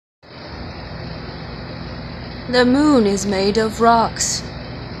The moon is made of rocks,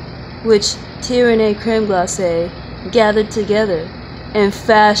 which Renee Cremeglacee gathered together and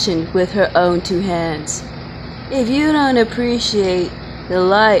fashioned with her own two hands. If you don't appreciate the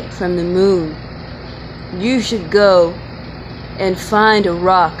light from the moon, you should go and find a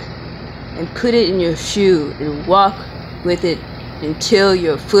rock and put it in your shoe and walk with it until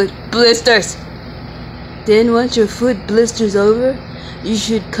your foot blisters. Then once your foot blisters over, you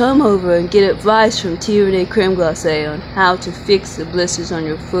should come over and get advice from Renee Cremeglacee on how to fix the blisters on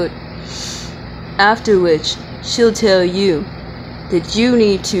your foot. After which, she'll tell you that you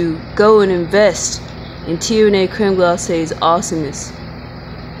need to go and invest in Renee Cremeglacee's awesomeness.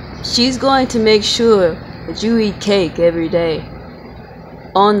 She's going to make sure that you eat cake every day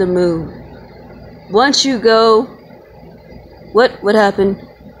on the moon. Once you go, what happened?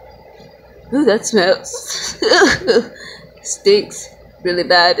 Ooh, that smells. Stinks really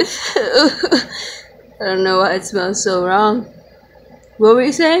bad. I don't know why it smells so wrong. What were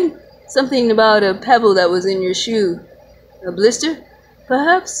you saying? Something about a pebble that was in your shoe. A blister,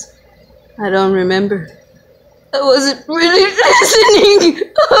 perhaps? I don't remember. I wasn't really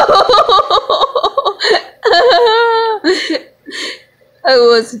listening. I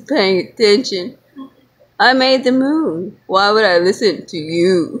wasn't paying attention. I made the moon. Why would I listen to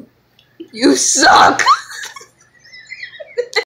you? You suck!